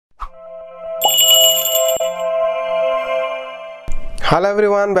Hello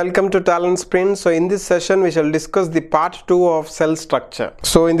everyone, welcome to TalentSprint. So in this session we shall discuss the part 2 of cell structure.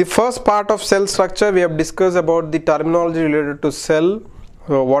 So in the first part of cell structure we have discussed about the terminology related to cell.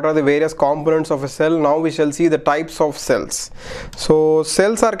 So what are the various components of a cell? Now we shall see the types of cells. So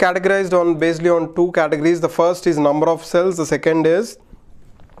cells are categorized based on two categories. The first is number of cells, the second is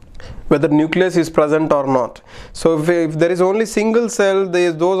whether nucleus is present or not. So if there is only single cell,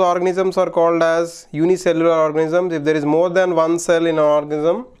 those organisms are called as unicellular organisms. If there is more than one cell in an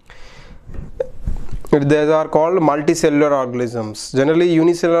organism, these are called multicellular organisms. Generally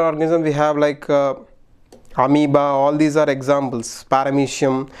unicellular organisms we have like amoeba, all these are examples.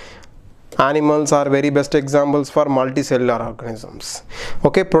 Paramecium, animals are very best examples for multicellular organisms.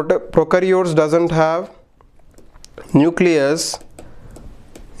 Okay, prokaryotes doesn't have nucleus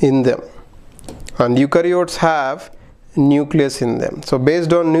in them, and eukaryotes have nucleus in them. So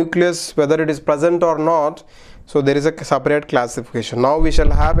based on nucleus, whether it is present or not, so there is a separate classification. Now we shall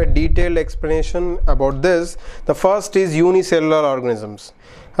have a detailed explanation about this. The first is unicellular organisms.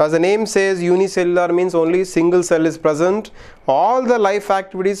 As the name says, unicellular means only single cell is present. All the life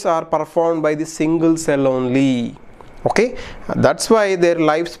activities are performed by the single cell only. Okay, that's why their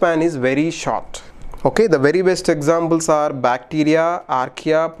lifespan is very short. Okay, the very best examples are bacteria,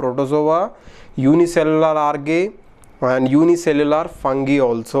 archaea, protozoa, unicellular algae and unicellular fungi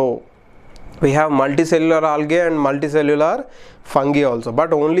also. We have multicellular algae and multicellular fungi also,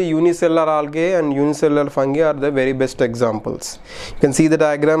 but only unicellular algae and unicellular fungi are the very best examples. You can see the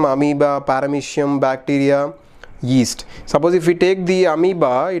diagram: amoeba, paramecium, bacteria, yeast. Suppose if we take the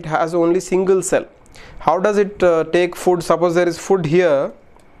amoeba, it has only single cell. How does it take food? Suppose there is food here.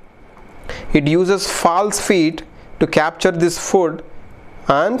 It uses false feet to capture this food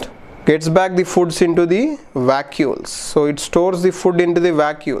and gets back the foods into the vacuoles. So it stores the food into the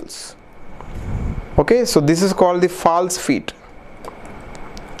vacuoles. Okay, so this is called the false feet.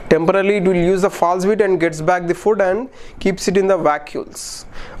 Temporarily it will use the false feet and gets back the food and keeps it in the vacuoles.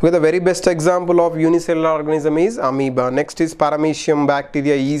 Okay, the very best example of unicellular organism is amoeba. Next is paramecium,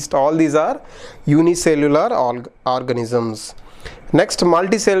 bacteria, yeast. All these are unicellular organisms. Next,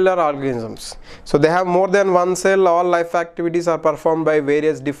 multicellular organisms. So they have more than one cell. All life activities are performed by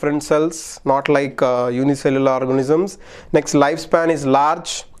various different cells, not like unicellular organisms. Next, lifespan is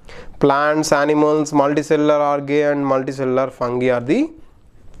large. Plants, animals, multicellular algae and multicellular fungi are the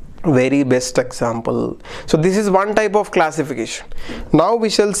very best example. So this is one type of classification. Now we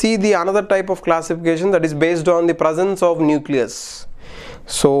shall see the another type of classification, that is based on the presence of nucleus.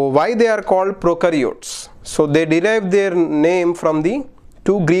 So why they are called prokaryotes? So they derive their name from the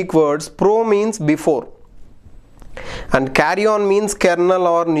two Greek words. Pro means before and karyon means kernel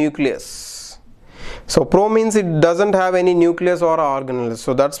or nucleus. So pro means it doesn't have any nucleus or organelles.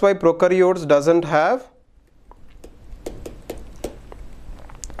 So that's why prokaryotes doesn't have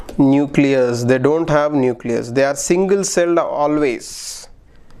nucleus. They don't have nucleus. They are single celled always.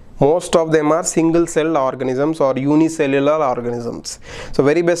 Most of them are single celled organisms or unicellular organisms. So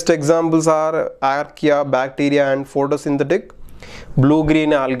very best examples are archaea, bacteria and photosynthetic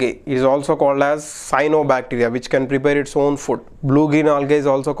blue-green algae. It is also called as cyanobacteria, which can prepare its own food. Blue-green algae is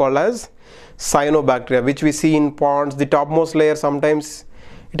also called as cyanobacteria, which we see in ponds. The topmost layer, sometimes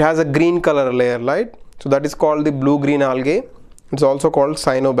it has a green color layer, right? So that is called the blue-green algae. It's also called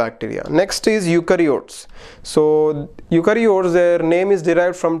cyanobacteria. Next is eukaryotes. So eukaryotes, their name is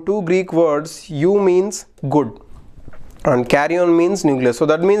derived from two Greek words. Eu means good and karyon means nucleus. So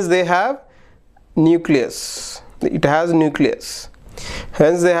that means they have nucleus. It has nucleus.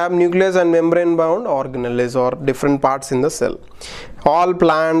 Hence they have nucleus and membrane bound organelles or different parts in the cell. All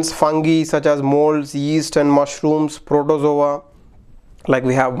plants, fungi such as molds, yeast and mushrooms, protozoa, like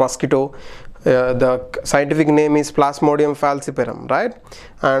we have mosquito. The scientific name is Plasmodium falciparum, right?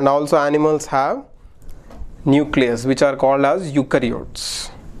 And also animals have nucleus, which are called as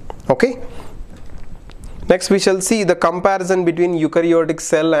eukaryotes. Okay. Next we shall see the comparison between eukaryotic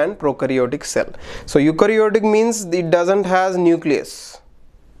cell and prokaryotic cell. So eukaryotic means it doesn't have nucleus.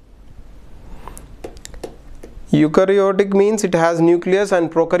 Eukaryotic means it has nucleus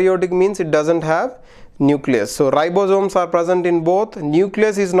and prokaryotic means it doesn't have nucleus. So ribosomes are present in both.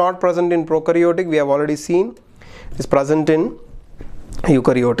 Nucleus is not present in prokaryotic, we have already seen. It is present in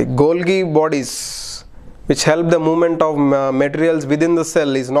eukaryotic. Golgi bodies, which help the movement of materials within the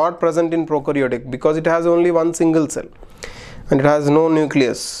cell, is not present in prokaryotic because it has only one single cell and it has no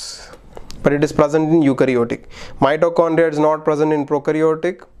nucleus, but it is present in eukaryotic. Mitochondria is not present in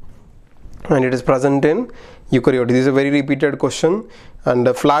prokaryotic and it is present in eukaryotic. This is a very repeated question. And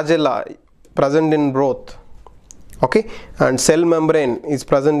flagella present in both. Okay, and cell membrane is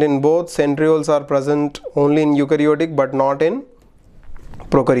present in both. Centrioles are present only in eukaryotic but not in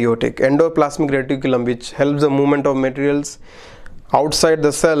prokaryotic. Endoplasmic reticulum, which helps the movement of materials outside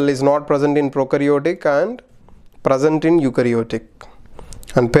the cell, is not present in prokaryotic and present in eukaryotic.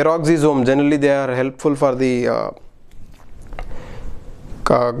 And peroxisome, generally they are helpful for the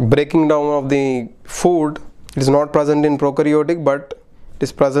breaking down of the food. It is not present in prokaryotic, but it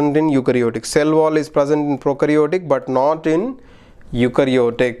is present in eukaryotic. Cell wall is present in prokaryotic but not in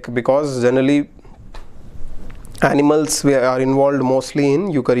eukaryotic, because generally animals are involved mostly in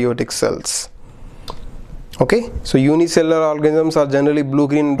eukaryotic cells. Okay, so unicellular organisms are generally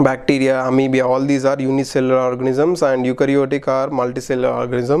blue-green bacteria, amoeba, all these are unicellular organisms, and eukaryotic are multicellular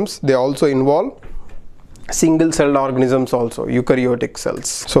organisms. They also involve single-celled organisms also, eukaryotic cells.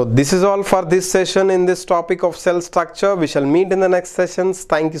 So this is all for this session in this topic of cell structure. We shall meet in the next sessions.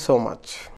 Thank you so much.